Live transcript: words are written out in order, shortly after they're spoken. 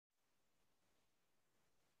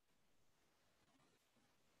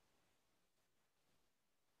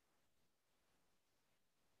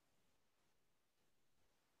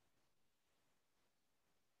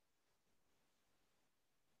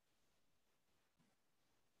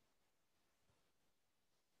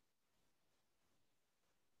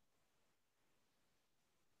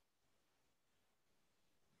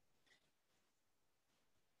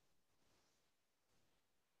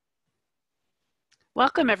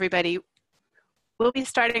Welcome, everybody. We'll be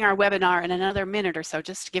starting our webinar in another minute or so,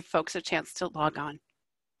 just to give folks a chance to log on.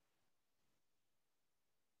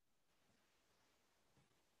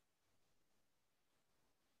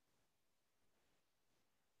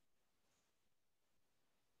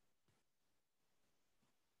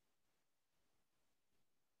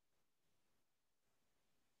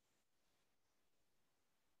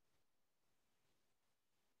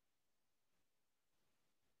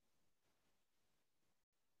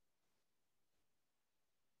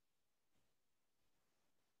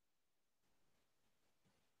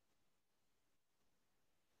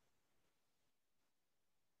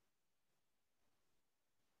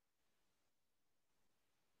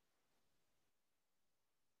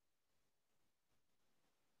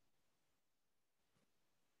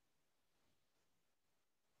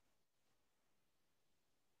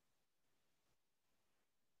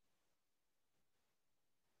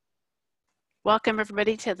 Welcome,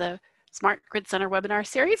 everybody, to the Smart Grid Center webinar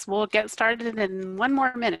series. We'll get started in one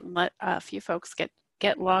more minute and let a few folks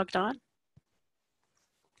get logged on.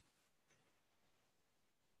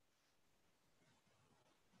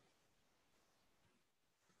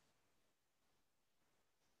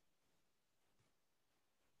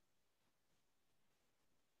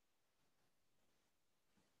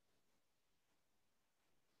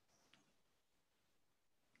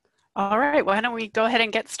 All right, why don't we go ahead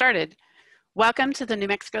and get started. Welcome to the New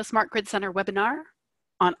Mexico Smart Grid Center webinar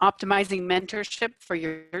on optimizing mentorship for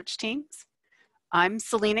your research teams. I'm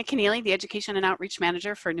Selena Keneally, the Education and Outreach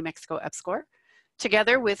Manager for New Mexico EPSCoR.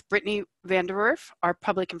 Together with Brittany Vanderwerf, our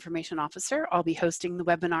Public Information Officer, I'll be hosting the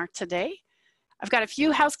webinar today. I've got a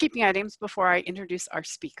few housekeeping items before I introduce our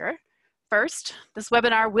speaker. First, this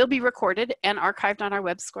webinar will be recorded and archived on our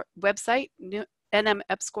website,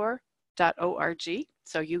 nmepscor.org,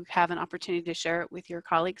 so you have an opportunity to share it with your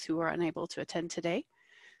colleagues who are unable to attend today.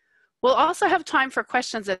 We'll also have time for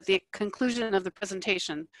questions at the conclusion of the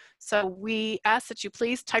presentation. So we ask that you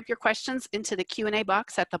please type your questions into the Q&A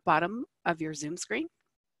box at the bottom of your Zoom screen.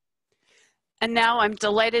 And now I'm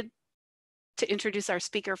delighted to introduce our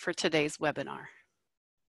speaker for today's webinar.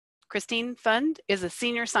 Christine Pfund is a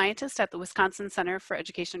senior scientist at the Wisconsin Center for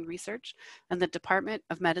Education Research and the Department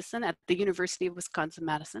of Medicine at the University of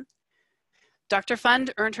Wisconsin-Madison. Dr.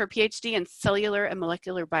 Pfund earned her PhD in cellular and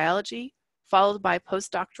molecular biology, followed by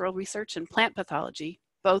postdoctoral research in plant pathology,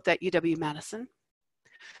 both at UW-Madison.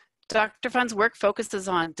 Dr. Pfund's work focuses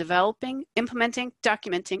on developing, implementing,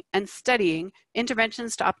 documenting, and studying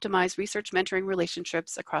interventions to optimize research mentoring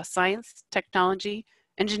relationships across science, technology,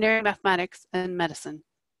 engineering, mathematics, and medicine.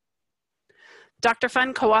 Dr.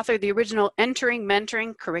 Pfund co-authored the original Entering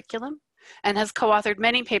Mentoring curriculum and has co-authored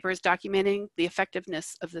many papers documenting the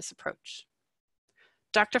effectiveness of this approach.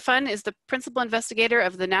 Dr. Pfund is the principal investigator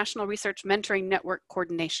of the National Research Mentoring Network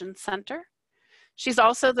Coordination Center. She's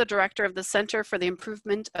also the director of the Center for the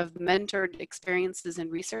Improvement of Mentored Experiences in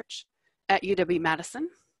Research at UW-Madison.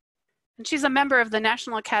 And she's a member of the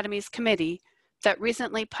National Academies committee that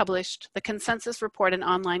recently published the consensus report and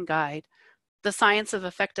online guide, The Science of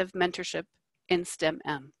Effective Mentorship in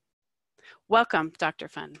STEMM. Welcome, Dr.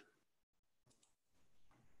 Pfund.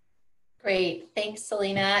 Great, thanks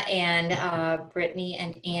Selena and Brittany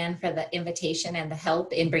and Anne for the invitation and the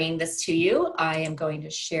help in bringing this to you. I am going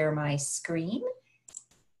to share my screen.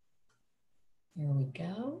 Here we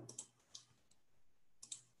go.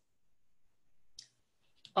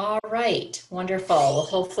 All right, wonderful. Well,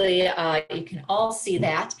 hopefully you can all see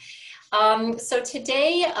that. So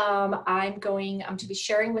today I'm to be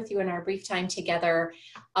sharing with you in our brief time together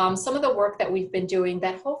some of the work that we've been doing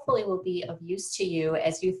that hopefully will be of use to you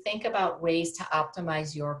as you think about ways to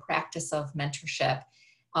optimize your practice of mentorship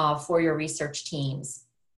for your research teams.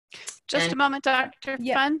 Just a moment, Dr.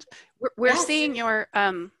 Pfund. We're seeing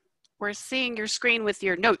your screen with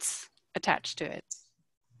your notes attached to it.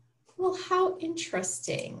 Well, how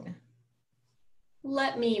interesting.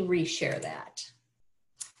 Let me reshare that.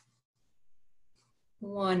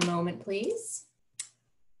 One moment, please.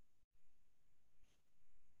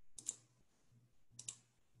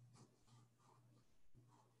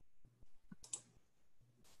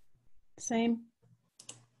 Same.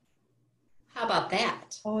 How about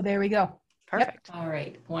that? Oh, there we go. Perfect. Yep. All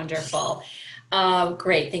right, wonderful.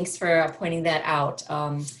 Great, thanks for pointing that out.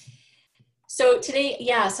 So today,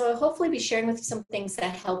 so I'll hopefully be sharing with you some things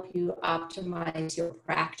that help you optimize your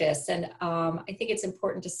practice. And I think it's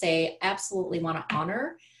important to say, absolutely want to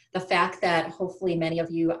honor the fact that hopefully many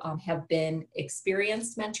of you have been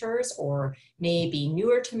experienced mentors or may be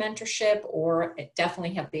newer to mentorship or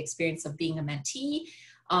definitely have the experience of being a mentee.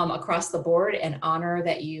 across the board and honor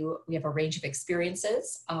that we have a range of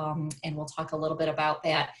experiences, and we'll talk a little bit about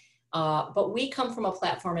that. But we come from a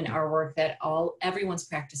platform in our work that everyone's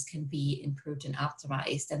practice can be improved and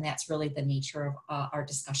optimized, and that's really the nature of our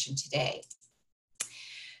discussion today.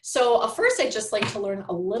 So first, I'd just like to learn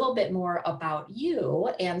a little bit more about you,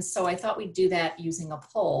 and so I thought we'd do that using a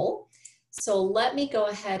poll. So let me go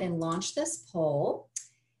ahead and launch this poll.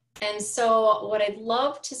 And so what I'd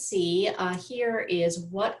love to see here is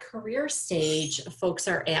what career stage folks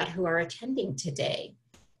are at who are attending today.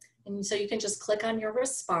 And so you can just click on your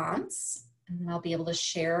response, and then I'll be able to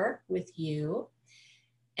share with you.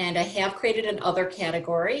 And I have created an other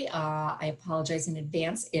category. I apologize in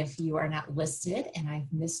advance if you are not listed and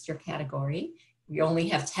I've missed your category. We only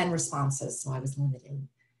have 10 responses, so I was limited.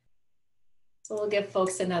 So we'll give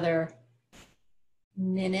folks another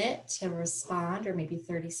minute to respond, or maybe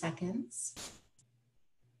 30 seconds.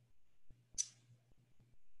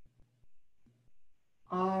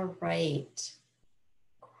 All right.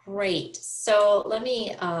 Great. So let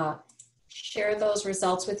me share those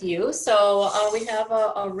results with you. So we have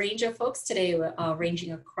a range of folks today,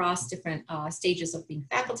 ranging across different stages of being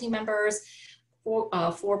faculty members, 4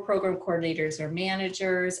 program coordinators or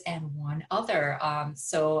managers, and 1 other.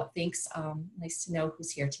 So thanks. Nice to know who's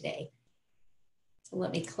here today. So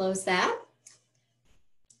let me close that.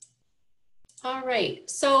 All right,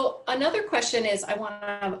 so another question is, I want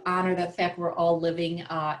to honor the fact we're all living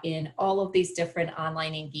in all of these different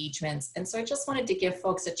online engagements. And so I just wanted to give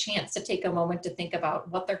folks a chance to take a moment to think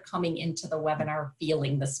about what they're coming into the webinar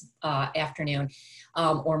feeling this afternoon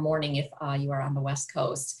or morning if you are on the West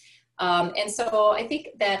Coast. And so I think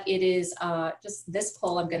that it is just this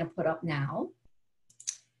poll I'm going to put up now.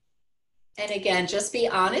 And again, just be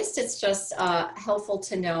honest. It's just helpful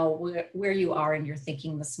to know where you are in your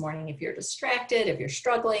thinking this morning. If you're distracted, if you're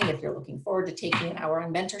struggling, if you're looking forward to taking an hour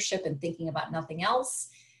on mentorship and thinking about nothing else,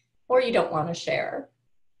 or you don't want to share.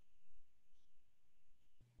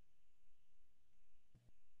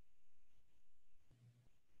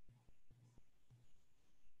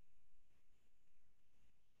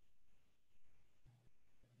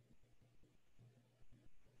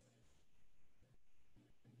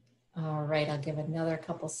 All right, I'll give another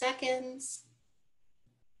couple seconds.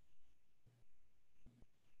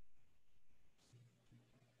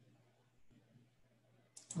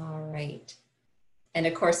 All right. And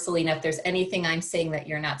of course, Selena, if there's anything I'm saying that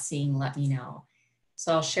you're not seeing, let me know.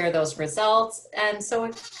 So I'll share those results. And so we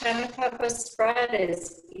kind of have a spread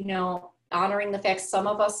is, you know, honoring the fact some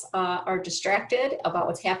of us are distracted about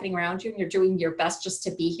what's happening around you and you're doing your best just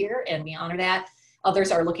to be here, and we honor that.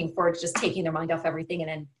 Others are looking forward to just taking their mind off everything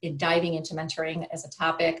and diving into mentoring as a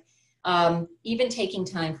topic. Even taking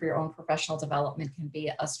time for your own professional development can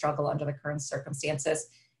be a struggle under the current circumstances.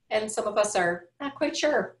 And some of us are not quite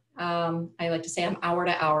sure. I like to say I'm hour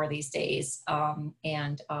to hour these days.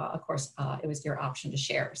 Of course, it was your option to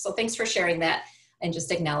share. So thanks for sharing that and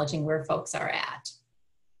just acknowledging where folks are at.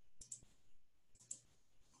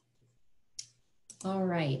 All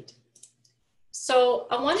right. So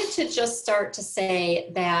I wanted to just start to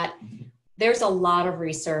say that there's a lot of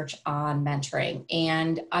research on mentoring,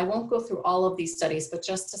 and I won't go through all of these studies, but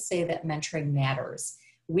just to say that mentoring matters.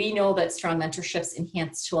 We know that strong mentorships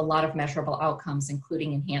enhance to a lot of measurable outcomes,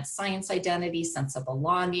 including enhanced science identity, sense of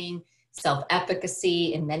belonging,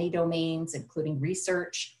 self-efficacy in many domains, including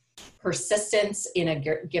research, persistence in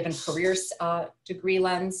a given career degree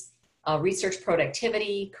lens, research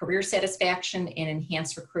productivity, career satisfaction, and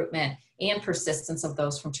enhanced recruitment and persistence of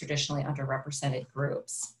those from traditionally underrepresented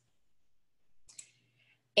groups.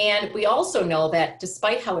 And we also know that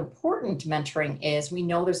despite how important mentoring is, we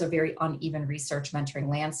know there's a very uneven research mentoring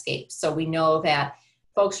landscape. So we know that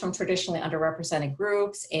folks from traditionally underrepresented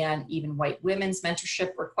groups and even white women's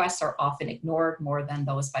mentorship requests are often ignored more than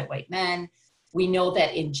those by white men. We know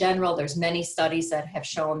that in general, there's many studies that have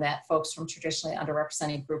shown that folks from traditionally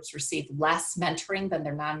underrepresented groups receive less mentoring than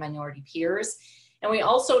their non-minority peers. And we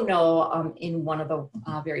also know in one of the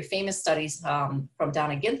very famous studies from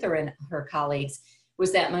Donna Ginther and her colleagues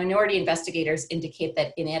was that minority investigators indicate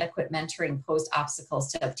that inadequate mentoring posed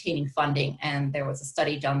obstacles to obtaining funding. And there was a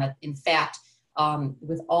study done that, in fact,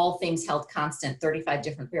 with all things held constant, 35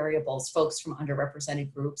 different variables, folks from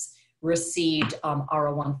underrepresented groups received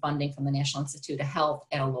R01 funding from the National Institute of Health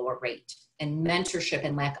at a lower rate. And mentorship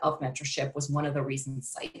and lack of mentorship was one of the reasons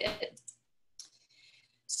cited.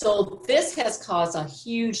 So this has caused a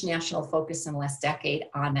huge national focus in the last decade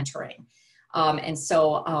on mentoring.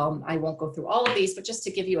 I won't go through all of these, but just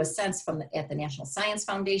to give you a sense at the National Science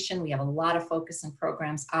Foundation, we have a lot of focus and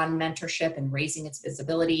programs on mentorship and raising its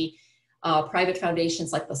visibility. Private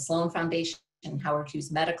foundations like the Sloan Foundation and Howard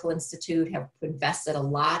Hughes Medical Institute have invested a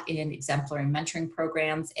lot in exemplary mentoring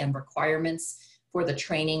programs and requirements for the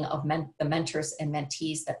training of the mentors and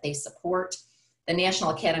mentees that they support. The National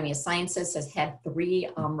Academy of Sciences has had 3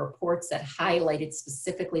 reports that highlighted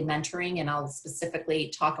specifically mentoring, and I'll specifically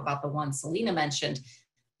talk about the one Selena mentioned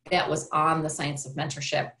that was on the science of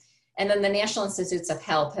mentorship. And then the National Institutes of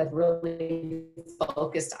Health have really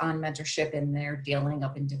focused on mentorship in their dealing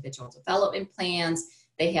of individual development plans.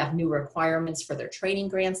 They have new requirements for their training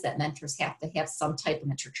grants that mentors have to have some type of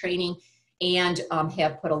mentor training, and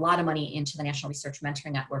have put a lot of money into the National Research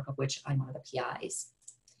Mentoring Network, of which I'm one of the PIs.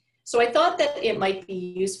 So I thought that it might be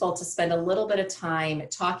useful to spend a little bit of time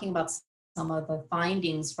talking about some of the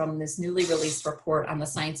findings from this newly released report on the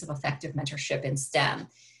science of effective mentorship in STEM.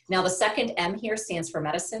 Now, the second M here stands for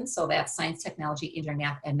medicine, so that's science, technology,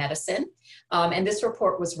 engineering, and medicine. And this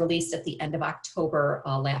report was released at the end of October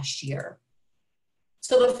last year.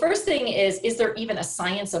 So the first thing is there even a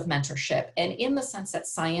science of mentorship? And in the sense that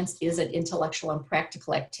science is an intellectual and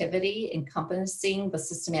practical activity encompassing the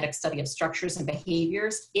systematic study of structures and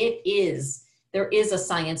behaviors, there is a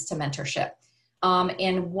science to mentorship.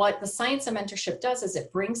 And what the science of mentorship does is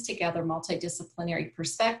it brings together multidisciplinary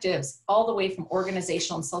perspectives all the way from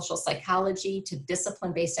organizational and social psychology to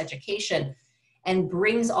discipline-based education, and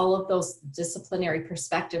brings all of those disciplinary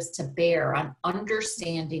perspectives to bear on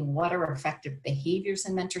understanding what are effective behaviors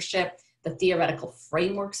in mentorship, the theoretical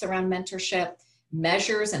frameworks around mentorship,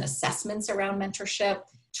 measures and assessments around mentorship,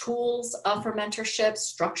 tools for mentorship,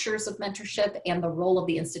 structures of mentorship, and the role of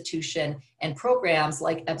the institution and programs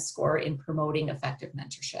like EPSCoR in promoting effective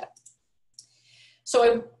mentorship. So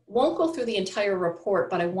I won't go through the entire report,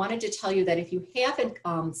 but I wanted to tell you that if you haven't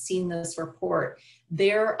seen this report,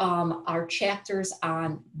 there are chapters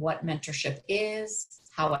on what mentorship is,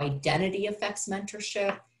 how identity affects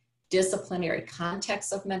mentorship, disciplinary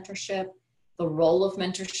context of mentorship, the role of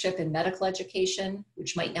mentorship in medical education,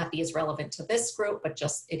 which might not be as relevant to this group, but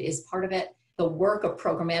just it is part of it, the work of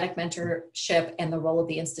programmatic mentorship, and the role of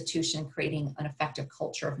the institution in creating an effective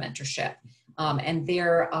culture of mentorship. And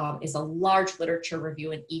there is a large literature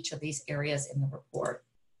review in each of these areas in the report.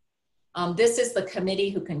 This is the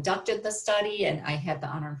committee who conducted the study, and I had the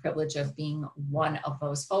honor and privilege of being one of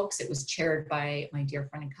those folks. It was chaired by my dear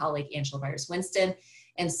friend and colleague, Angela Byers-Winston,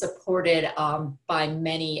 and supported by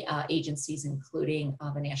many agencies, including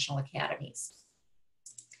the National Academies.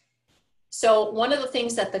 So one of the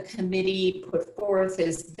things that the committee put forth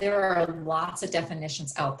is there are lots of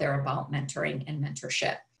definitions out there about mentoring and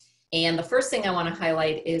mentorship. And the first thing I want to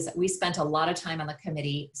highlight is we spent a lot of time on the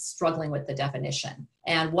committee struggling with the definition.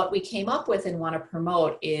 And what we came up with and want to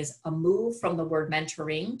promote is a move from the word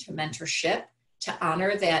mentoring to mentorship, to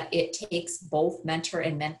honor that it takes both mentor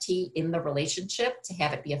and mentee in the relationship to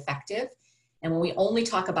have it be effective. And when we only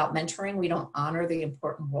talk about mentoring, we don't honor the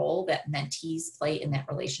important role that mentees play in that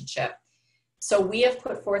relationship. So we have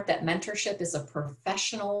put forth that mentorship is a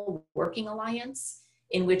professional working alliance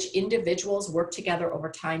in which individuals work together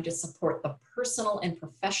over time to support the personal and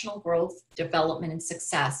professional growth, development, and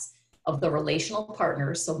success of the relational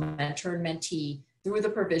partners, so mentor and mentee, through the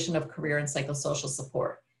provision of career and psychosocial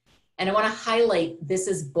support. And I want to highlight this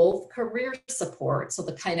is both career support, so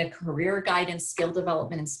the kind of career guidance, skill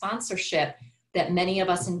development, and sponsorship that many of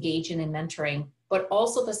us engage in mentoring, but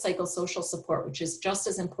also the psychosocial support, which is just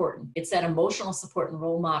as important. It's that emotional support and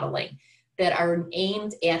role modeling that are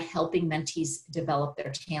aimed at helping mentees develop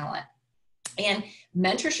their talent. And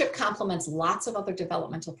mentorship complements lots of other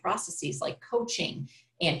developmental processes like coaching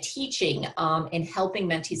and teaching and helping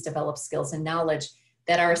mentees develop skills and knowledge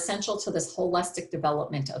that are essential to this holistic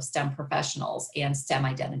development of STEM professionals and STEM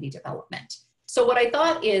identity development. So what I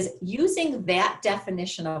thought is using that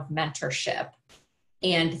definition of mentorship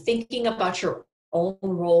and thinking about your own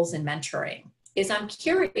roles in mentoring is I'm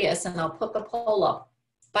curious, and I'll put the poll up.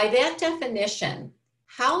 By that definition,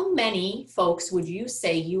 how many folks would you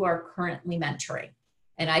say you are currently mentoring?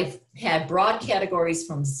 And I've had broad categories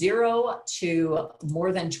from 0 to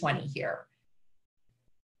more than 20 here.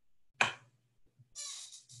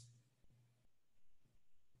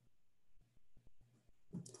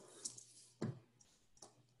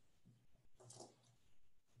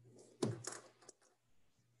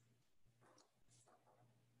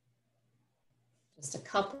 Just a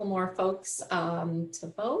couple more folks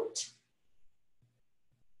to vote.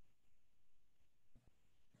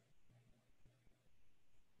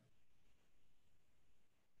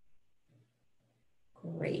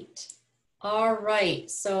 Great. All right.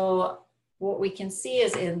 So what we can see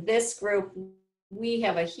is in this group, we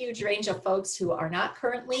have a huge range of folks who are not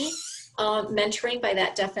currently mentoring by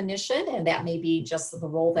that definition, and that may be just the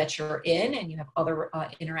role that you're in and you have other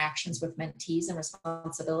interactions with mentees and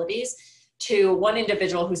responsibilities, to one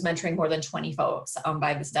individual who's mentoring more than 20 folks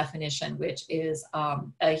by this definition, which is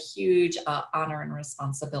a huge honor and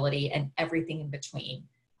responsibility and everything in between.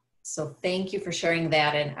 So thank you for sharing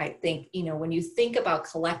that. And I think, you know, when you think about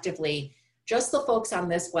collectively, just the folks on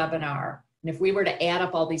this webinar, and if we were to add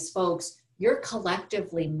up all these folks, you're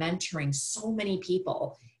collectively mentoring so many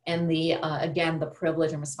people. And the, again, the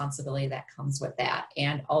privilege and responsibility that comes with that.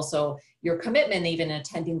 And also your commitment, even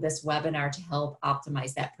attending this webinar, to help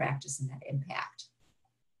optimize that practice and that impact.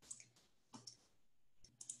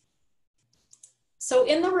 So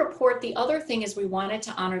in the report, the other thing is we wanted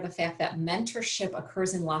to honor the fact that mentorship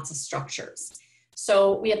occurs in lots of structures.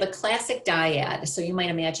 So we have the classic dyad. So you might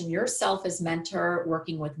imagine yourself as mentor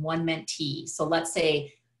working with one mentee. So let's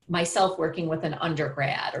say myself working with an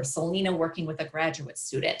undergrad, or Selena working with a graduate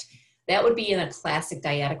student. That would be in a classic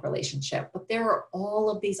dyadic relationship. But there are all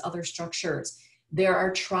of these other structures. There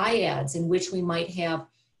are triads in which we might have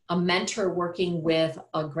a mentor working with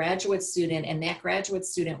a graduate student, and that graduate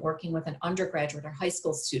student working with an undergraduate or high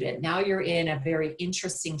school student. Now you're in a very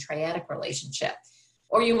interesting triadic relationship.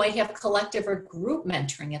 Or you might have collective or group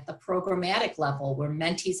mentoring at the programmatic level, where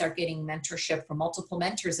mentees are getting mentorship from multiple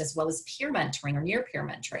mentors, as well as peer mentoring or near peer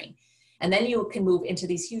mentoring. And then you can move into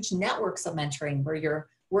these huge networks of mentoring where you're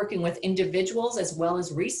working with individuals as well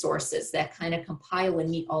as resources that kind of compile and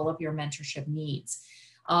meet all of your mentorship needs.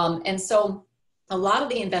 And so a lot of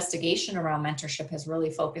the investigation around mentorship has really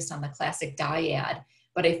focused on the classic dyad.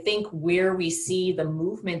 But I think where we see the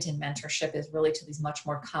movement in mentorship is really to these much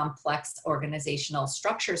more complex organizational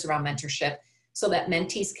structures around mentorship, so that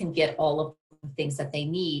mentees can get all of the things that they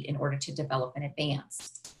need in order to develop and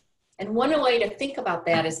advance. And one way to think about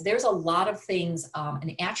that is there's a lot of things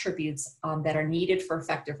and attributes that are needed for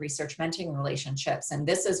effective research mentoring relationships. And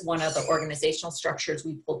this is one of the organizational structures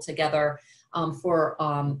we pulled together for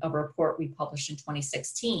a report we published in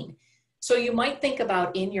 2016. So you might think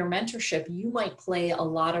about in your mentorship, you might play a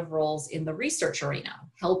lot of roles in the research arena,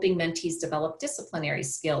 helping mentees develop disciplinary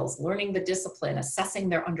skills, learning the discipline, assessing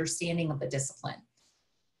their understanding of the discipline.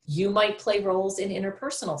 You might play roles in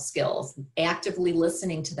interpersonal skills, actively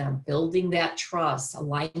listening to them, building that trust,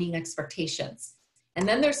 aligning expectations. And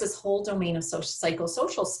then there's this whole domain of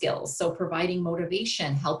psychosocial skills. So providing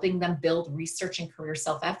motivation, helping them build research and career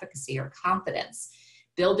self-efficacy or confidence,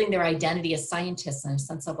 building their identity as scientists and a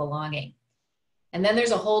sense of belonging. And then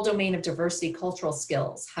there's a whole domain of diversity cultural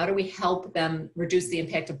skills. How do we help them reduce the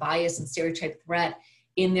impact of bias and stereotype threat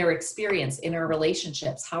in their experience, in our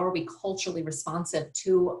relationships? How are we culturally responsive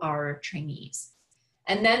to our trainees?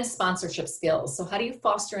 And then sponsorship skills. So how do you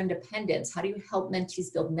foster independence? How do you help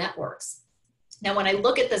mentees build networks? Now, when I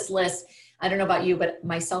look at this list, I don't know about you, but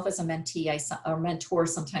myself as a mentee or mentor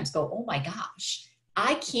sometimes go, oh my gosh,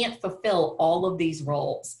 I can't fulfill all of these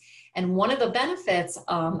roles. And one of the benefits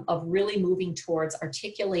of really moving towards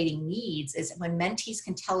articulating needs is when mentees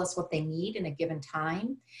can tell us what they need in a given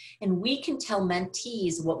time, and we can tell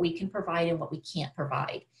mentees what we can provide and what we can't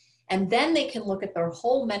provide. And then they can look at their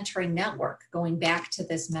whole mentoring network, going back to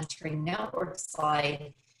this mentoring network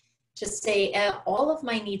slide, to say all of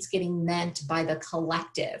my needs getting met by the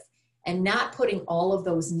collective, and not putting all of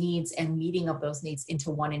those needs and meeting of those needs into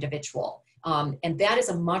one individual. And that is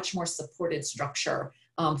a much more supported structure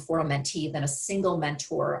for a mentee than a single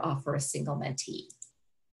mentor for a single mentee.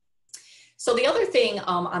 So the other thing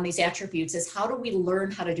on these attributes is, how do we learn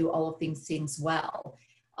how to do all of these things well?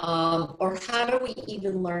 Or how do we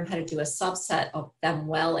even learn how to do a subset of them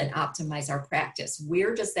well and optimize our practice?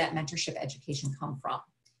 Where does that mentorship education come from?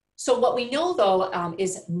 So what we know, though,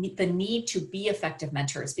 is the need to be effective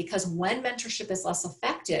mentors, because when mentorship is less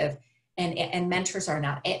effective, and mentors are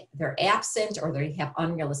not, they're absent, or they have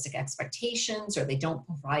unrealistic expectations, or they don't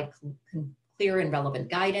provide clear and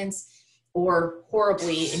relevant guidance, or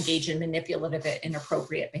horribly engage in manipulative and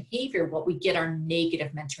inappropriate behavior, what we get are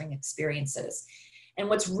negative mentoring experiences. And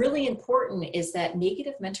what's really important is that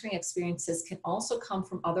negative mentoring experiences can also come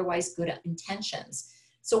from otherwise good intentions.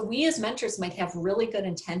 So we as mentors might have really good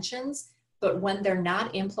intentions, but when they're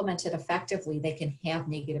not implemented effectively, they can have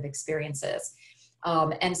negative experiences.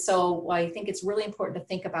 And so I think it's really important to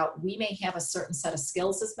think about, we may have a certain set of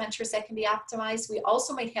skills as mentors that can be optimized. We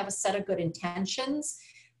also might have a set of good intentions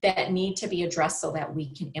that need to be addressed so that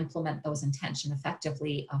we can implement those intentions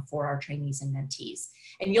effectively for our trainees and mentees.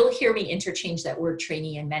 And you'll hear me interchange that word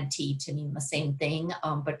trainee and mentee to mean the same thing,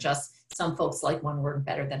 but just some folks like one word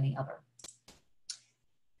better than the other.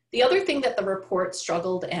 The other thing that the report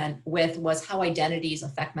struggled with was how identities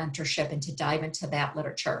affect mentorship, and to dive into that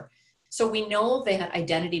literature. So we know that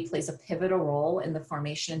identity plays a pivotal role in the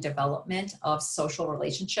formation and development of social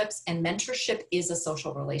relationships, and mentorship is a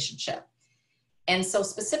social relationship. And so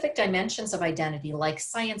specific dimensions of identity like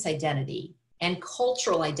science identity and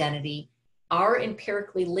cultural identity are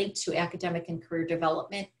empirically linked to academic and career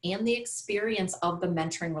development and the experience of the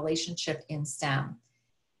mentoring relationship in STEM.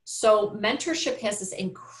 So mentorship has this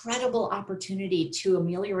incredible opportunity to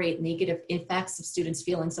ameliorate negative effects of students'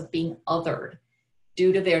 feelings of being othered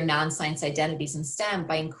due to their non-science identities in STEM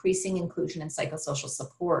by increasing inclusion and psychosocial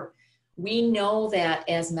support. We know that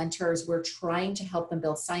as mentors, we're trying to help them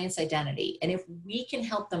build science identity. And if we can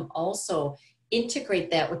help them also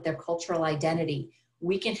integrate that with their cultural identity,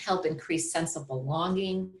 we can help increase sense of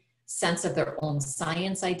belonging, sense of their own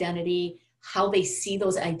science identity, how they see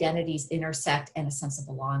those identities intersect, and a sense of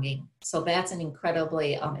belonging. So that's an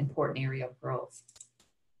incredibly important area of growth.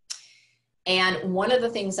 And one of the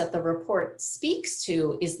things that the report speaks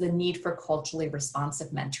to is the need for culturally responsive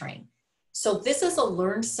mentoring. So this is a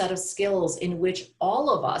learned set of skills in which all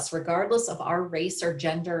of us, regardless of our race or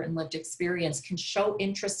gender and lived experience, can show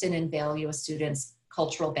interest in and value a student's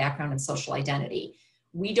cultural background and social identity.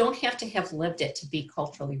 We don't have to have lived it to be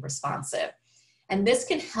culturally responsive. And this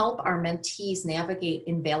can help our mentees navigate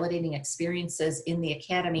invalidating experiences in the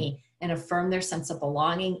academy and affirm their sense of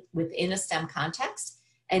belonging within a STEM context,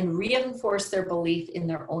 and reinforce their belief in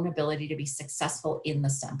their own ability to be successful in the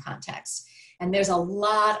STEM context. And there's a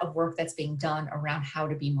lot of work that's being done around how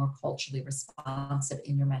to be more culturally responsive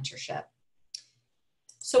in your mentorship.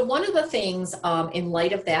 So one of the things in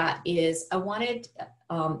light of that is I wanted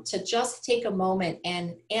to just take a moment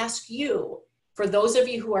and ask you, for those of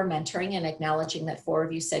you who are mentoring, and acknowledging that 4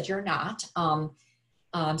 of you said you're not,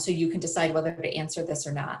 so you can decide whether to answer this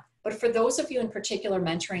or not. But for those of you in particular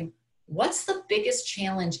mentoring, what's the biggest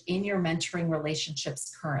challenge in your mentoring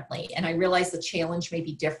relationships currently? And I realize the challenge may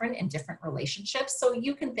be different in different relationships, so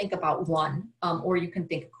you can think about one, or you can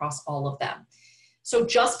think across all of them. So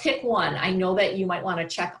just pick one. I know that you might want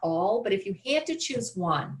to check all, but if you had to choose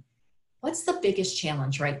one, what's the biggest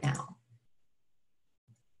challenge right now?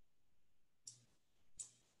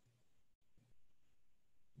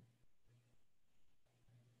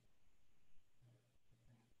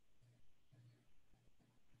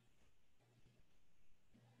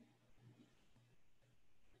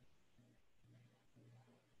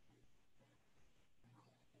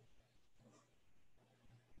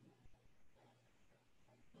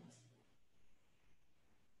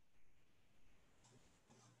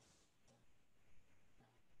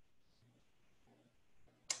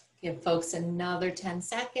 Give folks another 10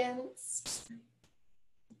 seconds.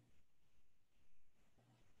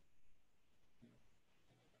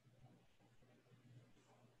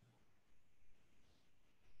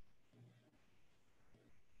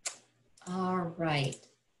 All right.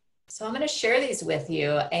 So I'm going to share these with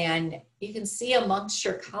you, and you can see amongst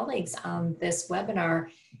your colleagues on this webinar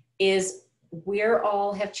is we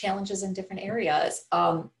all have challenges in different areas,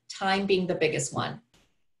 time being the biggest one.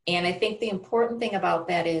 And I think the important thing about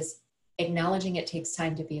that is acknowledging it takes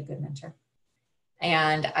time to be a good mentor.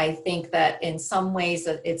 And I think that in some ways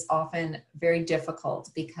that it's often very difficult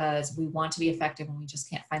because we want to be effective and we just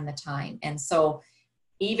can't find the time. And so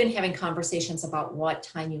even having conversations about what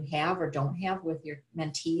time you have or don't have with your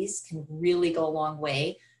mentees can really go a long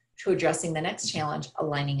way to addressing the next challenge,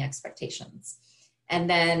 aligning expectations. And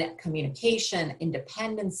then communication,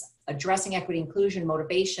 independence, addressing equity, inclusion,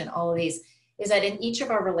 motivation, all of these, is that in each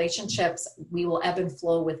of our relationships, we will ebb and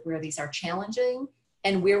flow with where these are challenging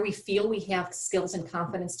and where we feel we have skills and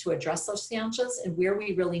confidence to address those challenges and where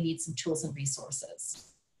we really need some tools and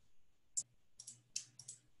resources.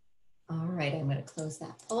 All right, I'm going to close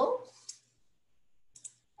that poll.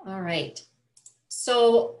 All right.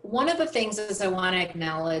 So one of the things is I want to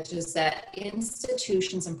acknowledge is that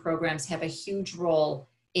institutions and programs have a huge role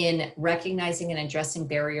in recognizing and addressing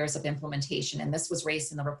barriers of implementation, and this was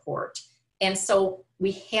raised in the report. And so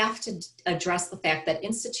we have to address the fact that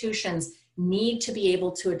institutions need to be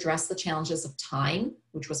able to address the challenges of time,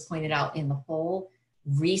 which was pointed out in the poll,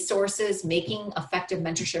 resources, making effective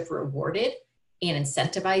mentorship rewarded and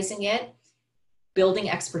incentivizing it, building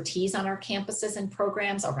expertise on our campuses and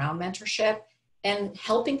programs around mentorship, and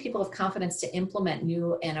helping people have confidence to implement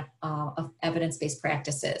new and evidence-based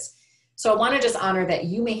practices. So I want to just honor that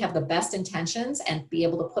you may have the best intentions and be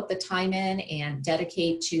able to put the time in and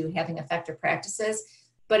dedicate to having effective practices,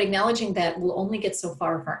 but acknowledging that we'll only get so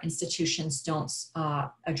far if our institutions don't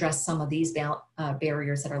address some of these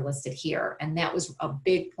barriers that are listed here. And that was a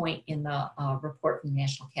big point in the report from the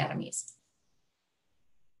National Academies.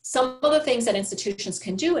 Some of the things that institutions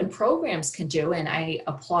can do and programs can do, and I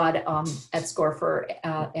applaud EPSCoR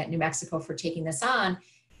at New Mexico for taking this on,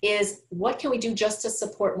 is what can we do just to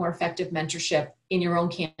support more effective mentorship in your own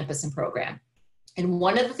campus and program? And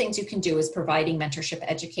one of the things you can do is providing mentorship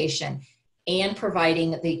education and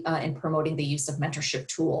providing and promoting the use of mentorship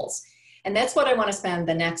tools. And that's what I want to spend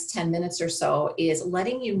the next 10 minutes or so, is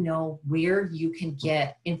letting you know where you can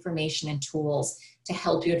get information and tools to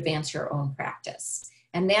help you advance your own practice.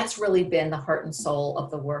 And that's really been the heart and soul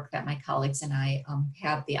of the work that my colleagues and I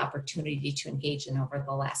have the opportunity to engage in over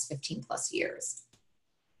the last 15 plus years.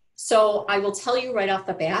 So I will tell you right off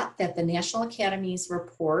the bat that the National Academies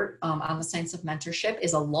report on the science of mentorship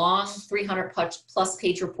is a long 300 plus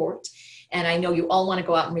page report. And I know you all want to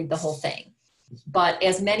go out and read the whole thing. But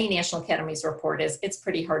as many National Academies report is, it's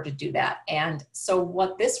pretty hard to do that. And so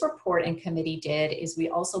what this report and committee did is we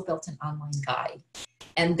also built an online guide.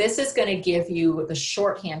 And this is going to give you the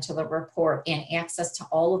shorthand to the report and access to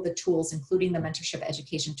all of the tools, including the mentorship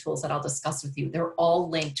education tools that I'll discuss with you. They're all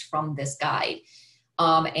linked from this guide.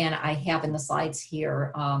 And I have in the slides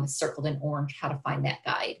here, circled in orange, how to find that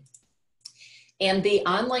guide. And the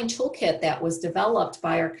online toolkit that was developed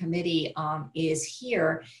by our committee is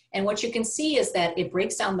here. And what you can see is that it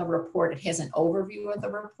breaks down the report. It has an overview of the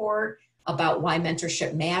report about why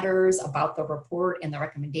mentorship matters, about the report and the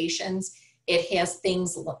recommendations. It has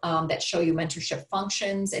things that show you mentorship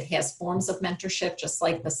functions. It has forms of mentorship, just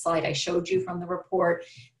like the slide I showed you from the report,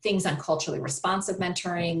 things on culturally responsive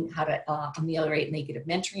mentoring, how to ameliorate negative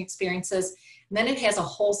mentoring experiences. And then it has a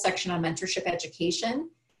whole section on mentorship education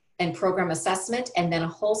and program assessment, and then a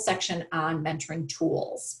whole section on mentoring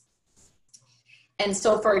tools. And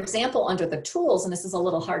so, for example, under the tools, and this is a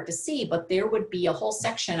little hard to see, but there would be a whole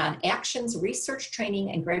section on actions research,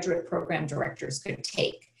 training, and graduate program directors could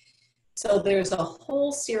take. So there's a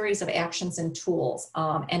whole series of actions and tools,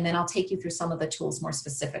 and then I'll take you through some of the tools more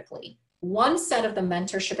specifically. One set of the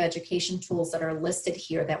mentorship education tools that are listed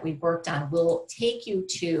here that we worked on will take you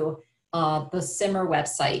to the CIMR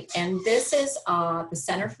website. And this is the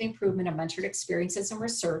Center for the Improvement of Mentored Experiences and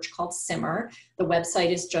Research, called CIMR. The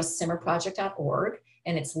website is just cimrproject.org,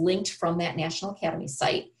 and it's linked from that National Academy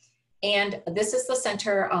site. And this is the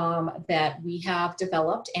center that we have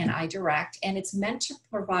developed and I direct, and it's meant to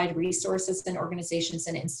provide resources and organizations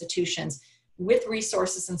and institutions with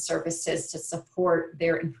resources and services to support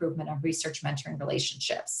their improvement of research mentoring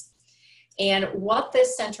relationships. And what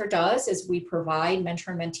this center does is we provide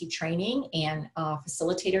mentor and mentee training and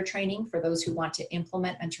facilitator training for those who want to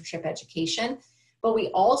implement mentorship education. But we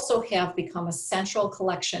also have become a central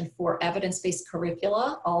collection for evidence-based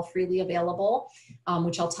curricula, all freely available,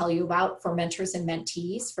 which I'll tell you about, for mentors and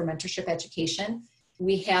mentees for mentorship education.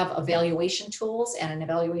 We have evaluation tools and an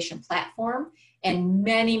evaluation platform, and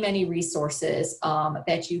many, many resources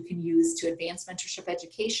that you can use to advance mentorship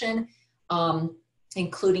education,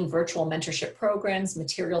 including virtual mentorship programs,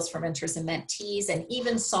 materials for mentors and mentees, and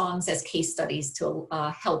even songs as case studies to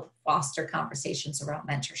help foster conversations around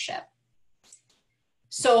mentorship.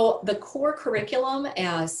 So the core curriculum,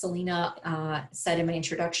 as Selena said in my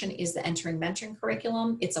introduction, is the Entering Mentoring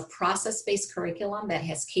curriculum. It's a process-based curriculum that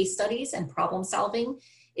has case studies and problem solving.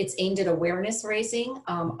 It's aimed at awareness raising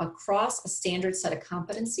across a standard set of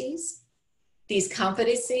competencies. These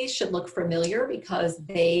competencies should look familiar because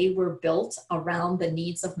they were built around the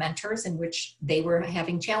needs of mentors in which they were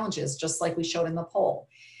having challenges, just like we showed in the poll.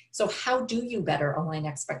 So how do you better align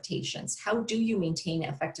expectations? How do you maintain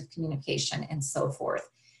effective communication, and so forth?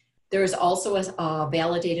 There is also a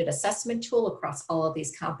validated assessment tool across all of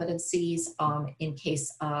these competencies in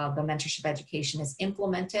case the mentorship education is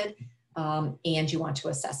implemented and you want to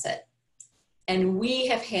assess it. And we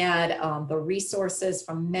have had the resources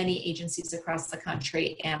from many agencies across the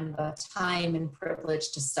country and the time and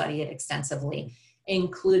privilege to study it extensively,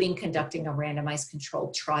 including conducting a randomized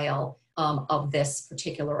controlled trial of this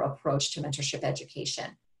particular approach to mentorship education.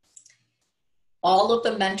 All of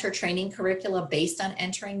the mentor training curricula based on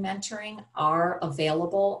Entering Mentoring are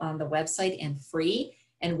available on the website and free,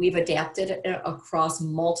 and we've adapted it across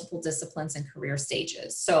multiple disciplines and career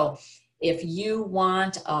stages. So if you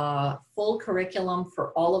want a full curriculum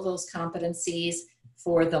for all of those competencies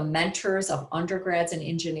for the mentors of undergrads in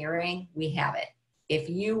engineering, we have it. If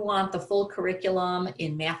you want the full curriculum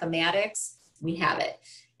in mathematics, we have it.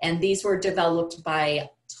 And these were developed by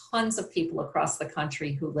tons of people across the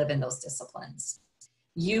country who live in those disciplines.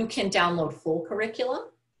 You can download full curricula.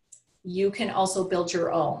 You can also build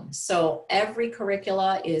your own. So every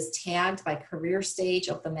curricula is tagged by career stage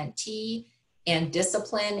of the mentee and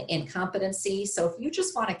discipline and competency. So if you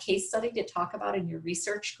just want a case study to talk about in your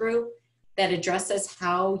research group, that addresses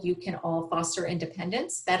how you can all foster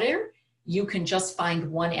independence better, you can just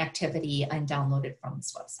find one activity and download it from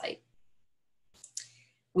this website.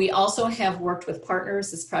 We also have worked with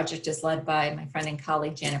partners. This project is led by my friend and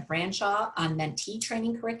colleague Janet Branshaw on mentee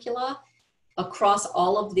training curricula. Across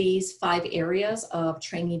all of these 5 areas of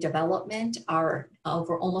trainee development are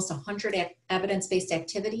over almost 100 evidence-based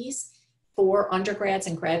activities for undergrads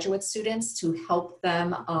and graduate students to help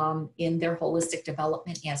them in their holistic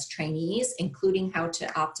development as trainees, including how to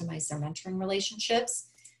optimize their mentoring relationships.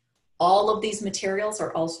 All of these materials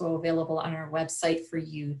are also available on our website for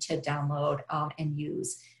you to download and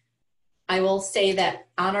use. I will say that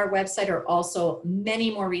on our website are also many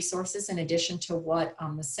more resources in addition to what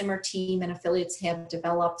the SIMMER team and affiliates have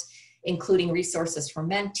developed, including resources for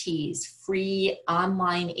mentees, free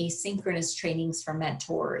online asynchronous trainings for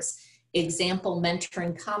mentors, example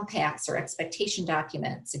mentoring compacts or expectation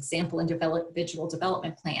documents, example individual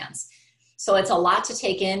development plans. So it's a lot to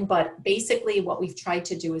take in, but basically what we've tried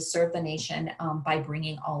to do is serve the nation by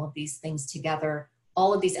bringing all of these things together,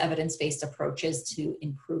 all of these evidence-based approaches to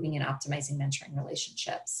improving and optimizing mentoring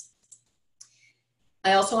relationships.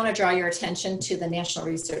 I also want to draw your attention to the National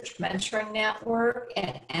Research Mentoring Network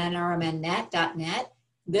at nrmnnet.net.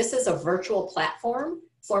 This is a virtual platform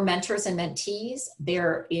for mentors and mentees.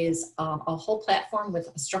 There is a whole platform with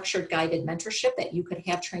a structured guided mentorship that you could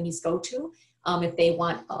have trainees go to. If they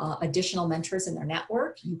want additional mentors in their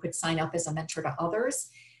network, you could sign up as a mentor to others.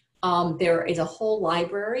 There is a whole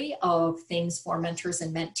library of things for mentors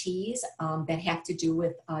and mentees that have to do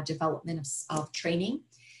with development of training.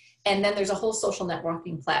 And then there's a whole social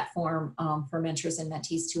networking platform for mentors and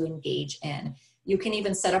mentees to engage in. You can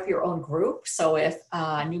even set up your own group. So if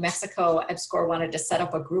New Mexico EPSCoR wanted to set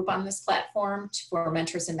up a group on this platform for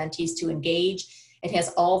mentors and mentees to engage, it has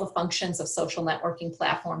all the functions of social networking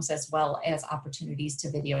platforms as well as opportunities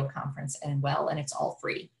to video conference and it's all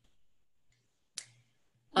free.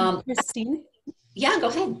 Christine? Yeah, go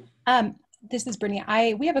ahead. This is Brittany.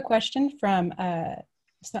 We have a question from a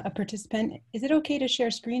participant. Is it okay to share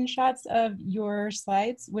screenshots of your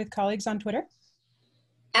slides with colleagues on Twitter?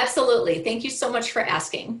 Absolutely. Thank you so much for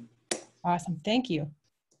asking. Awesome. Thank you.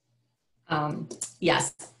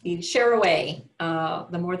 Yes, you share away.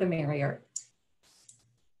 The more the merrier.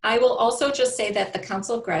 I will also just say that the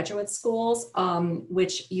Council of Graduate Schools,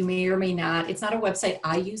 which you may or may not, it's not a website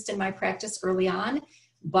I used in my practice early on,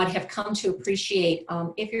 but have come to appreciate.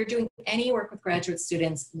 If you're doing any work with graduate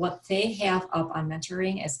students, what they have up on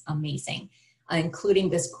mentoring is amazing, including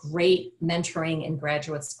this great mentoring in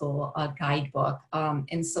graduate school guidebook.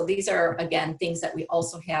 And so these are, again, things that we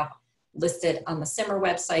also have listed on the SIMMER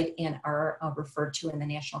website and are referred to in the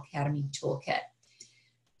National Academy Toolkit.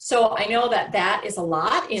 So I know that that is a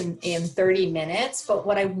lot in 30 minutes, but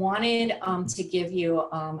what I wanted to give you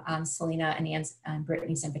on Selena and Ann's and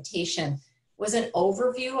Brittany's invitation was an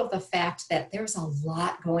overview of the fact that there's a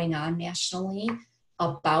lot going on nationally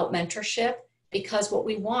about mentorship, because what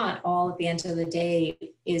we want all at the end of the day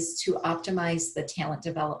is to optimize the talent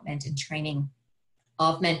development and training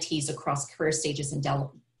of mentees across career stages and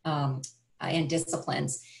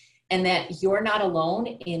disciplines. And that you're not alone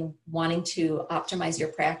in wanting to optimize your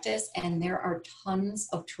practice. And there are tons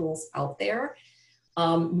of tools out there.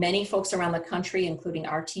 Many folks around the country, including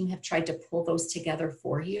our team, have tried to pull those together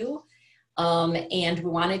for you. And we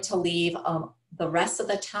wanted to leave the rest of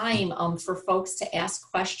the time for folks to ask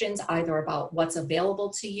questions either about what's available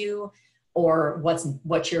to you or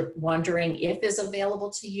what you're wondering if is available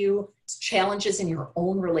to you, challenges in your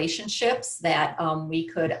own relationships that we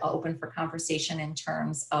could open for conversation in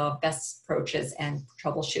terms of best approaches and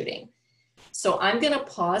troubleshooting. So I'm going to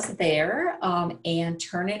pause there and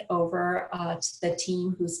turn it over to the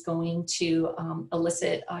team who's going to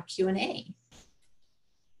elicit a Q&A.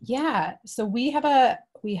 Yeah, so we have a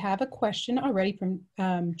question already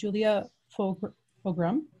from Julia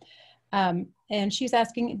Fulgram. And she's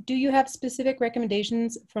asking, do you have specific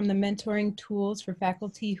recommendations from the mentoring tools for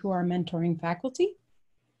faculty who are mentoring faculty?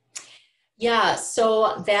 Yeah,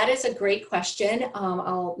 so that is a great question.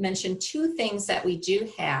 I'll mention 2 things that we do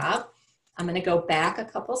have. I'm going to go back a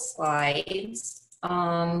couple slides.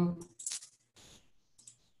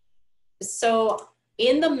 So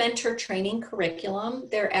in the mentor training curriculum,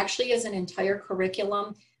 there actually is an entire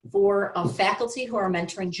curriculum for faculty who are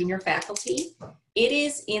mentoring junior faculty. It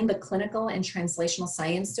is in the clinical and translational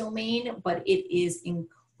science domain, but it is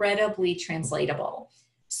incredibly translatable.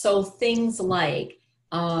 So things like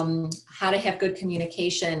how to have good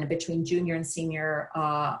communication between junior and senior,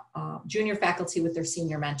 junior faculty with their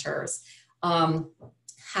senior mentors,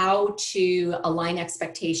 how to align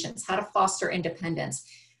expectations, how to foster independence.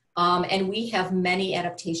 And we have many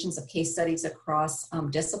adaptations of case studies across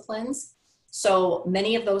disciplines. So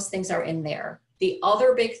many of those things are in there. The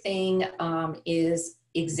other big thing is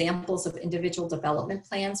examples of individual development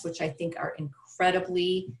plans, which I think are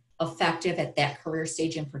incredibly effective at that career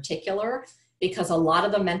stage in particular, because a lot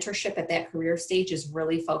of the mentorship at that career stage is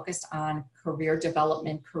really focused on career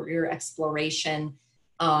development, career exploration,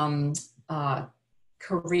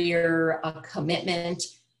 career commitment,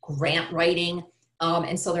 grant writing.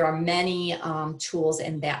 And so there are many tools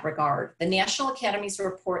in that regard. The National Academies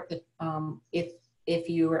report, that if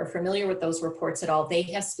you are familiar with those reports at all, they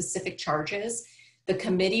have specific charges. The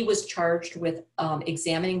committee was charged with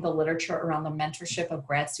examining the literature around the mentorship of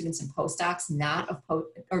grad students and postdocs,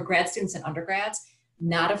 or grad students and undergrads,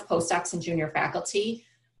 not of postdocs and junior faculty,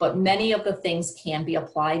 but many of the things can be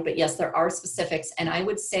applied. But yes, there are specifics. And I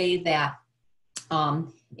would say that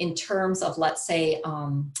in terms of, let's say,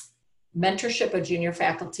 mentorship of junior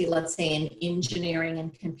faculty, let's say in engineering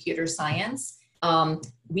and computer science,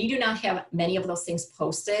 we do not have many of those things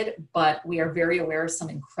posted, but we are very aware of some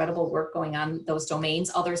incredible work going on in those domains.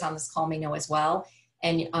 Others on this call may know as well.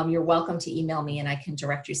 And you're welcome to email me and I can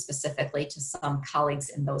direct you specifically to some colleagues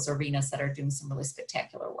in those arenas that are doing some really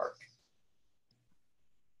spectacular work.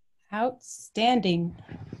 Outstanding.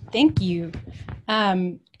 Thank you.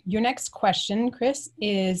 Your next question, Chris,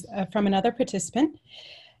 is from another participant,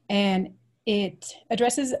 and it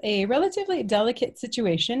addresses a relatively delicate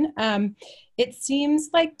situation. It seems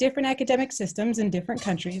like different academic systems in different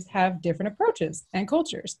countries have different approaches and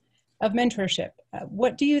cultures of mentorship.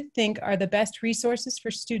 What do you think are the best resources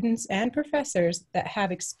for students and professors that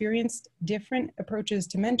have experienced different approaches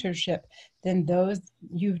to mentorship than those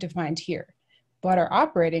you've defined here, but are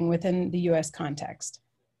operating within the US context?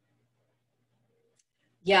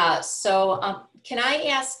 Yeah, so can I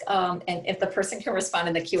ask, and if the person can respond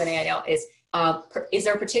in the Q&A, I know, is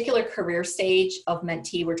there a particular career stage of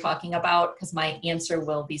mentee we're talking about? Because my answer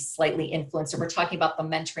will be slightly influenced. Or we're talking about the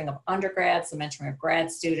mentoring of undergrads, the mentoring of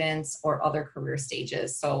grad students, or other career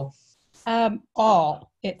stages. So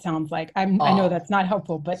all, it sounds like. I know that's not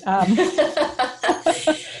helpful, but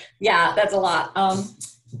yeah, that's a lot.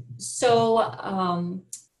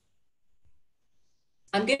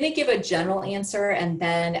 I'm going to give a general answer and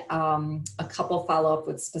then a couple follow up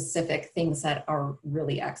with specific things that are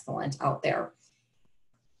really excellent out there.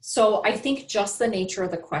 So I think just the nature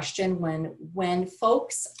of the question, when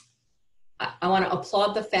folks, I want to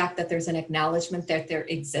applaud the fact that there's an acknowledgement that there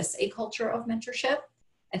exists a culture of mentorship.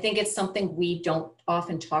 I think it's something we don't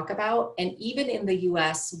often talk about. And even in the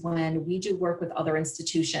US, when we do work with other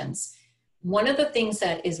institutions, one of the things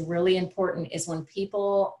that is really important is when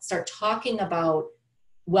people start talking about,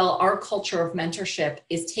 well, our culture of mentorship,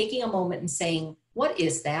 is taking a moment and saying, what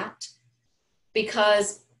is that?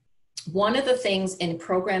 Because one of the things in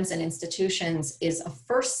programs and institutions is a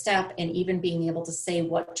first step in even being able to say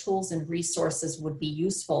what tools and resources would be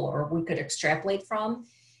useful or we could extrapolate from,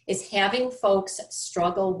 is having folks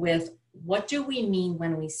struggle with, what do we mean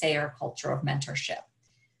when we say our culture of mentorship?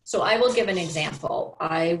 So I will give an example.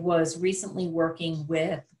 I was recently working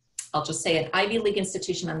with, I'll just say, an Ivy League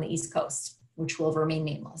institution on the East Coast, which will remain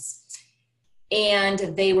nameless. And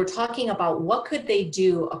they were talking about what could they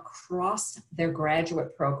do across their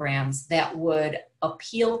graduate programs that would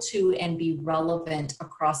appeal to and be relevant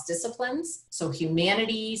across disciplines. So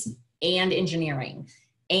humanities and engineering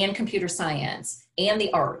and computer science and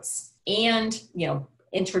the arts and,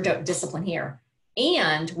 interdiscipline here,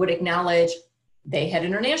 and would acknowledge they had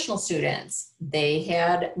international students, they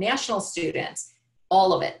had national students,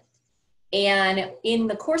 all of it. And in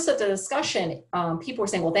the course of the discussion, people were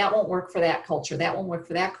saying, well, that won't work for that culture. That won't work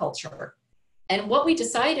for that culture. And what we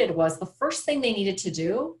decided was the first thing they needed to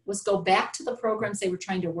do was go back to the programs they were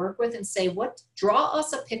trying to work with and say, draw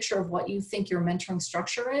us a picture of what you think your mentoring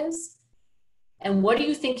structure is. And what do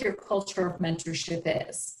you think your culture of mentorship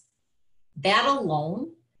is? That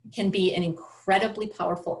alone can be an incredibly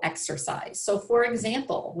powerful exercise. So for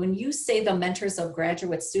example, when you say the mentors of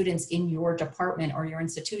graduate students in your department or your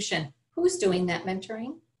institution, who's doing that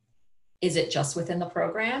mentoring? Is it just within the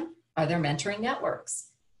program? Are there mentoring networks?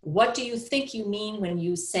 What do you think you mean when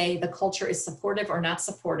you say the culture is supportive or not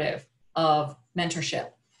supportive of mentorship?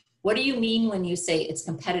 What do you mean when you say it's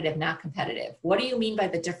competitive, not competitive? What do you mean by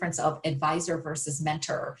the difference of advisor versus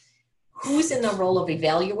mentor? Who's in the role of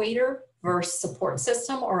evaluator versus support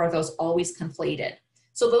system, or are those always conflated?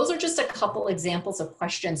 So those are just a couple examples of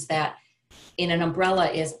questions that in an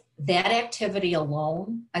umbrella is that activity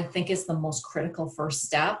alone, I think, is the most critical first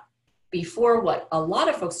step before what a lot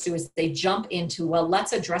of folks do is they jump into, well,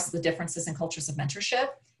 let's address the differences in cultures of mentorship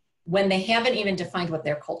when they haven't even defined what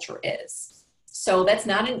their culture is. So that's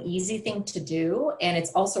not an easy thing to do. And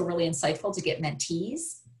it's also really insightful to get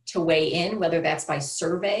mentees to weigh in, whether that's by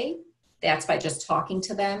survey, that's by just talking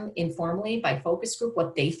to them informally, by focus group,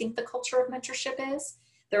 what they think the culture of mentorship is.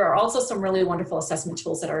 There are also some really wonderful assessment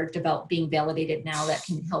tools that are being validated now that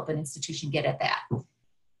can help an institution get at that.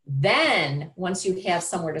 Then, once you have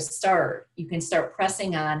somewhere to start, you can start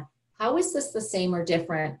pressing on, how is this the same or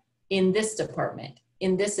different in this department,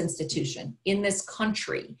 in this institution, in this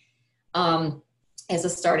country, as a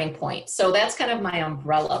starting point. So that's kind of my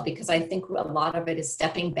umbrella, because I think a lot of it is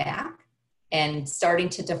stepping back and starting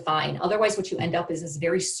to define. Otherwise, what you end up is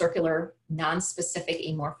very circular, non-specific,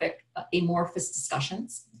 amorphous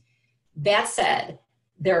discussions. That said,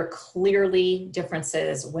 there are clearly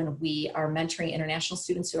differences when we are mentoring international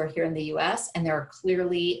students who are here in the US, and there are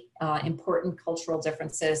clearly important cultural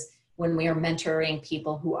differences when we are mentoring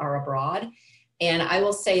people who are abroad. And I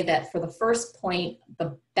will say that for the first point,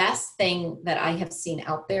 the best thing that I have seen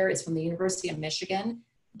out there is from the University of Michigan.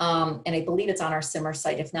 And I believe it's on our SIMR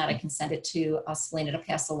site. If not, I can send it to Selena to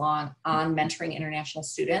pass along, on mentoring international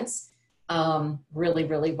students. Really,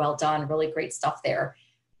 really well done. Really great stuff there.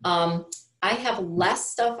 I have less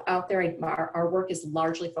stuff out there. Our work is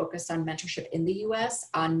largely focused on mentorship in the US,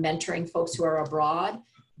 on mentoring folks who are abroad.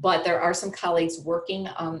 But there are some colleagues working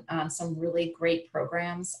on some really great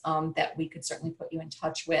programs that we could certainly put you in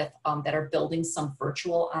touch with, that are building some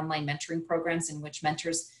virtual online mentoring programs in which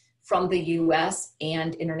mentors from the US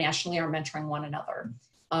and internationally are mentoring one another.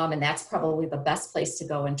 And that's probably the best place to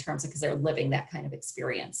go in terms of, because they're living that kind of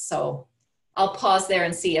experience. So I'll pause there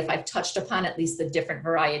and see if I've touched upon at least the different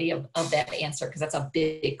variety of that answer, because that's a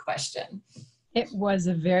big question. It was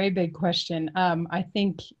a very big question. I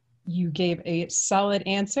think you gave a solid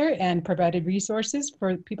answer and provided resources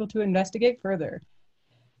for people to investigate further.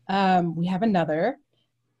 We have another.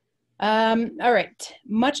 All right.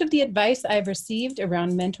 Much of the advice I've received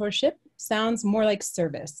around mentorship sounds more like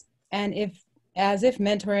service, and as if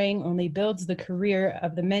mentoring only builds the career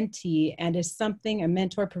of the mentee and is something a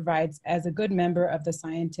mentor provides as a good member of the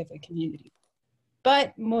scientific community.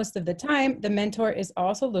 But most of the time, the mentor is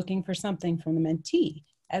also looking for something from the mentee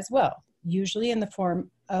as well, usually in the form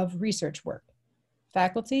of research work.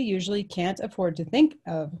 Faculty usually can't afford to think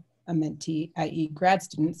of a mentee, i.e. grad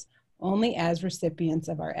students, only as recipients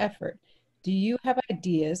of our effort. Do you have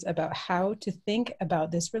ideas about how to think about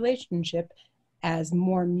this relationship as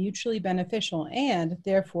more mutually beneficial and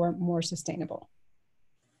therefore more sustainable?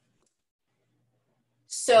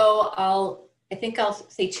 So I think I'll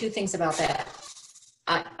say two things about that.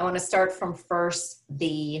 I want to start from first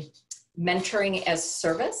the mentoring as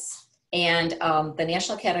service. And the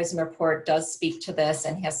National Academies report does speak to this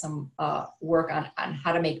and has some work on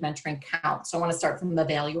how to make mentoring count. So I want to start from the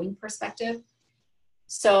valuing perspective.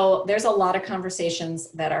 So there's a lot of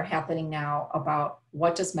conversations that are happening now about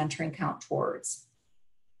what does mentoring count towards.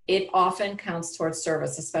 It often counts towards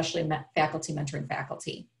service, especially faculty mentoring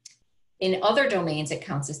faculty. In other domains, it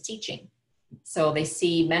counts as teaching. So they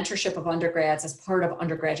see mentorship of undergrads as part of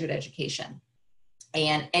undergraduate education,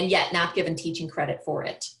 and yet not given teaching credit for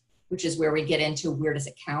it, which is where we get into where does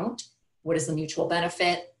it count? What is the mutual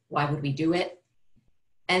benefit? Why would we do it?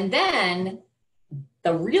 And then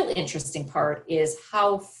the real interesting part is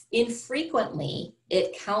how infrequently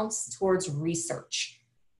it counts towards research.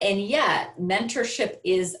 And yet mentorship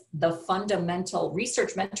is the fundamental,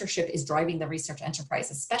 research mentorship is driving the research enterprise,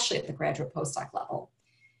 especially at the graduate postdoc level.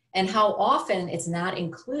 And how often it's not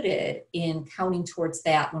included in counting towards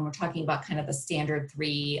that when we're talking about kind of the standard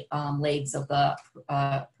three legs of the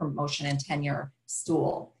promotion and tenure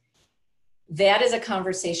stool. That is a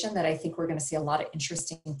conversation that I think we're going to see a lot of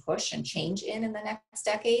interesting push and change in the next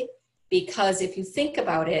decade, because if you think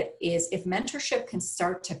about it, is if mentorship can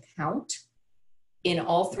start to count in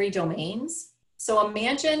all three domains. So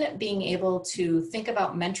imagine being able to think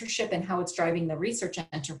about mentorship and how it's driving the research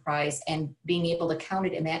enterprise and being able to count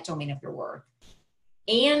it in that domain of your work.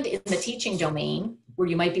 And in the teaching domain, where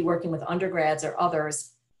you might be working with undergrads or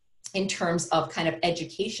others in terms of kind of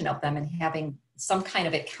education of them and having some kind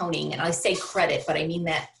of accounting. And I say credit, but I mean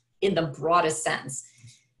that in the broadest sense.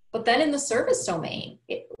 But then in the service domain,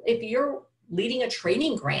 if you're leading a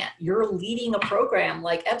training grant, you're leading a program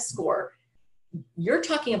like EPSCoR, you're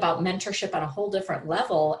talking about mentorship on a whole different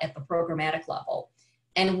level at the programmatic level.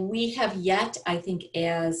 And we have yet, I think,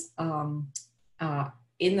 as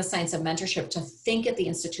in the science of mentorship, to think at the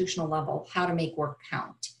institutional level how to make work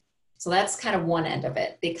count. So that's kind of one end of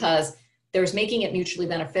it, because there's making it mutually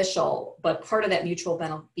beneficial, but part of that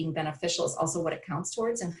being beneficial is also what it counts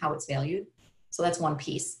towards and how it's valued. So that's one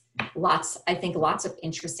piece. I think lots of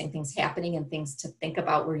interesting things happening and things to think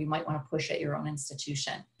about where you might want to push at your own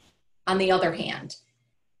institution. On the other hand,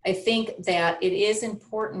 I think that it is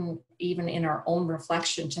important, even in our own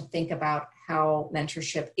reflection, to think about how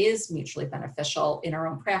mentorship is mutually beneficial in our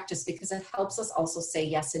own practice, because it helps us also say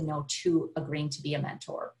yes and no to agreeing to be a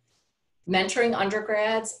mentor. Mentoring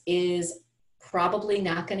undergrads is probably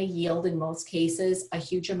not going to yield, in most cases, a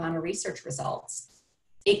huge amount of research results.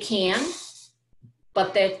 It can,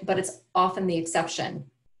 but it's often the exception.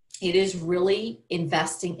 It is really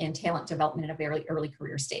investing in talent development at a very early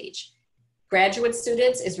career stage. Graduate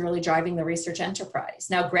students is really driving the research enterprise.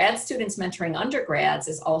 Now, grad students mentoring undergrads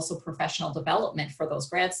is also professional development for those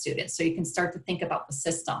grad students. So you can start to think about the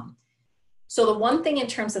system. So the one thing in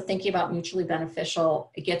terms of thinking about mutually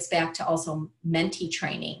beneficial, it gets back to also mentee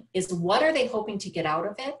training, is what are they hoping to get out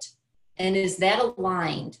of it? And is that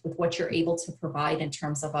aligned with what you're able to provide in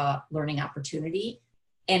terms of a learning opportunity?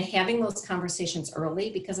 And having those conversations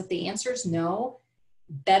early, because if the answer is no,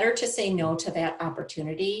 better to say no to that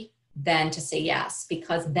opportunity than to say yes,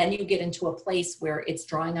 because then you get into a place where it's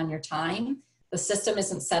drawing on your time. The system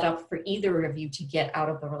isn't set up for either of you to get out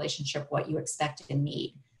of the relationship what you expect and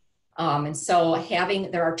need. And so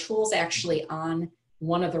there are tools actually on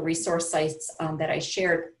one of the resource sites that I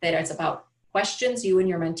shared that is about questions you and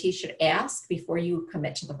your mentee should ask before you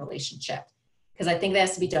commit to the relationship. Because I think that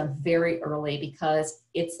has to be done very early, because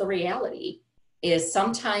it's the reality is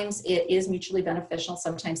sometimes it is mutually beneficial,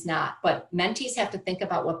 sometimes not. But mentees have to think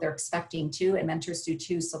about what they're expecting too, and mentors do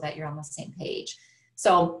too, so that you're on the same page.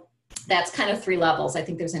 So that's kind of 3 levels. I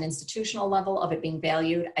think there's an institutional level of it being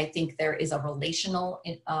valued. I think there is a relational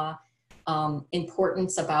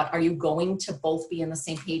importance about, are you going to both be on the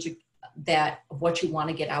same page of what you want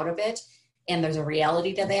to get out of it? And there's a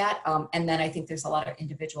reality to that. And then I think there's a lot of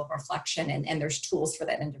individual reflection, and there's tools for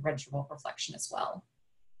that individual reflection as well.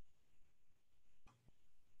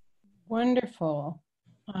 Wonderful.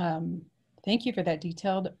 Thank you for that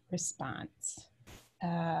detailed response.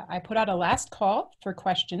 I put out a last call for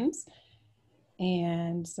questions,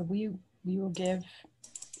 and so we will give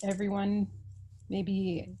everyone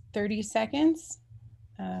maybe 30 seconds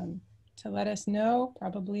to let us know,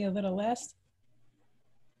 probably a little less.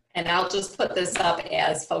 And I'll just put this up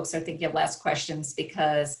as folks are thinking of last questions,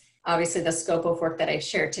 because obviously the scope of work that I've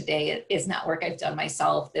shared today is not work I've done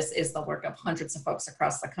myself. This is the work of hundreds of folks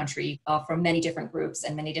across the country from many different groups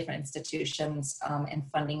and many different institutions and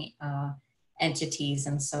funding entities.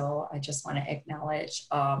 And so I just want to acknowledge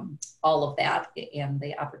all of that and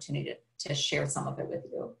the opportunity to share some of it with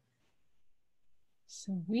you.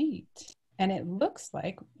 Sweet. And it looks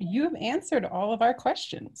like you have answered all of our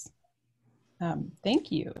questions.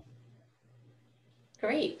 Thank you.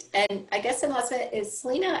 Great. And I guess unless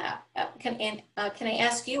Selena, can I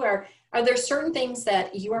ask you, are there certain things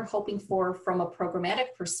that you are hoping for from a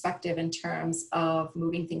programmatic perspective in terms of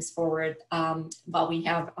moving things forward while we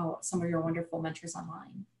have some of your wonderful mentors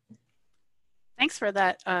online? Thanks for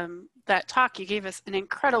that, that talk. You gave us an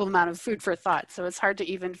incredible amount of food for thought. So it's hard to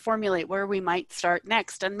even formulate where we might start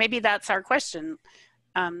next. And maybe that's our question.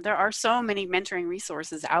 There are so many mentoring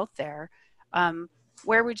resources out there.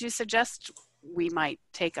 Where would you suggest we might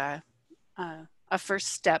take a first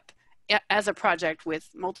step as a project with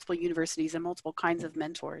multiple universities and multiple kinds of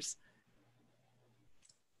mentors?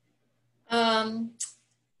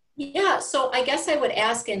 Yeah, so I guess I would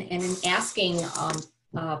ask, and in asking,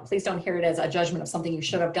 please don't hear it as a judgment of something you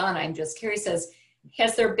should have done. I'm just curious,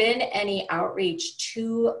 has there been any outreach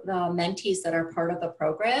to the mentees that are part of the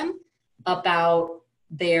program about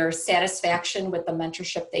their satisfaction with the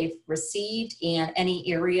mentorship they've received and any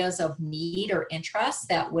areas of need or interest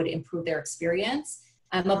that would improve their experience?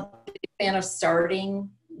 I'm a big fan of starting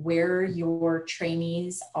where your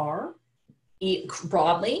trainees are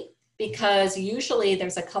broadly, because usually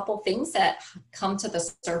there's a couple things that come to the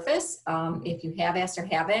surface, if you have asked or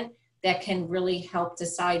haven't, that can really help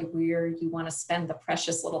decide where you want to spend the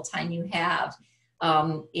precious little time you have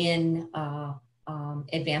in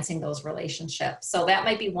advancing those relationships. So that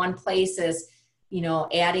might be one place, is, you know,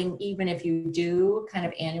 adding, even if you do kind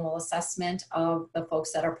of annual assessment of the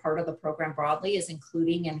folks that are part of the program broadly, is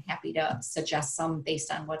including, and happy to suggest some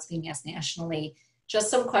based on what's being asked nationally, just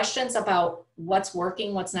some questions about what's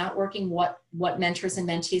working, what's not working, what mentors and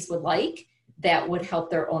mentees would like that would help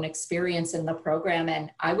their own experience in the program.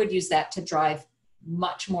 And I would use that to drive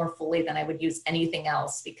much more fully than I would use anything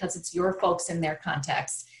else, because it's your folks in their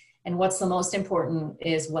context. And what's the most important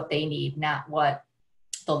is what they need, not what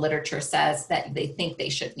the literature says that they think they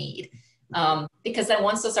should need. Because then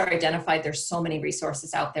once those are identified, there's so many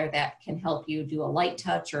resources out there that can help you do a light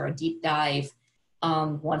touch or a deep dive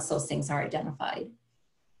once those things are identified.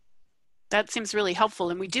 That seems really helpful.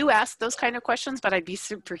 And we do ask those kind of questions, but I'd be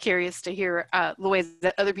super curious to hear the ways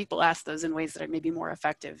that other people ask those in ways that are maybe more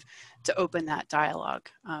effective to open that dialogue.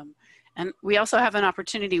 And we also have an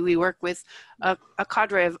opportunity. We work with a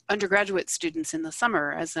cadre of undergraduate students in the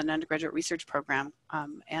summer as an undergraduate research program,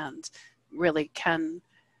 and really can,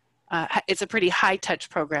 it's a pretty high touch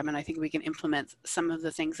program, and I think we can implement some of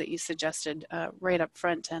the things that you suggested right up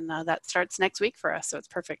front, and that starts next week for us, so it's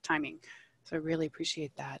perfect timing. So I really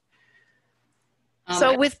appreciate that.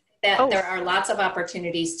 So with that, there are lots of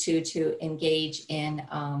opportunities to engage in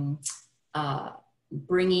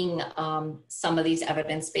bringing some of these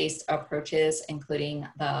evidence-based approaches, including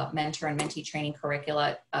the mentor and mentee training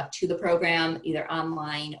curricula, to the program, either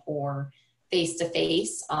online or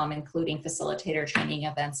face-to-face, including facilitator training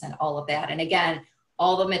events and all of that. And again,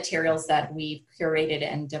 all the materials that we've curated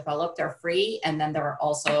and developed are free. And then there are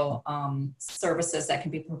also services that can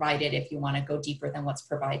be provided if you want to go deeper than what's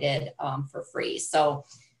provided for free. So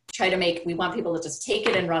try to make, we want people to just take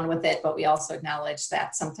it and run with it, but we also acknowledge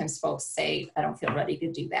that sometimes folks say, I don't feel ready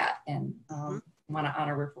to do that, and want to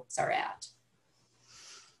honor where folks are at.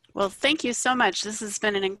 Well, thank you so much. This has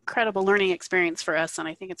been an incredible learning experience for us, and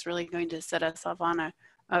I think it's really going to set us off on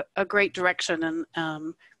a great direction,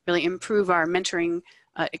 and really improve our mentoring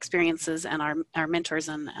experiences and our mentors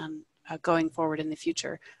and going forward in the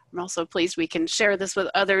future. I'm also pleased we can share this with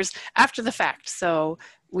others after the fact. So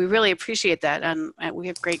we really appreciate that, and we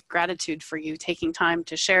have great gratitude for you taking time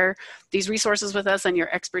to share these resources with us and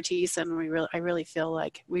your expertise. And I really feel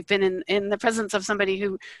like we've been in the presence of somebody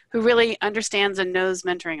who really understands and knows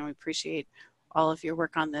mentoring, and we appreciate all of your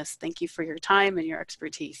work on this. Thank you for your time and your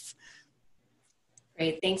expertise.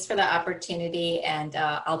 Great, thanks for the opportunity. And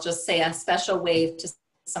I'll just say a special wave to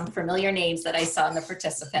some familiar names that I saw in the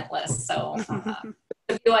participant list. So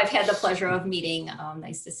you I've had the pleasure of meeting.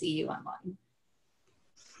 Nice to see you online.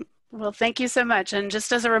 Well, thank you so much. And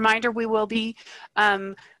just as a reminder, we will be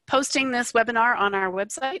posting this webinar on our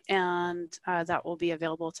website, and that will be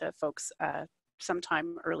available to folks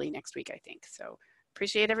sometime early next week, I think. So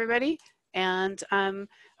appreciate everybody, and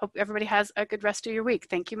hope everybody has a good rest of your week.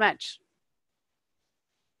 Thank you much.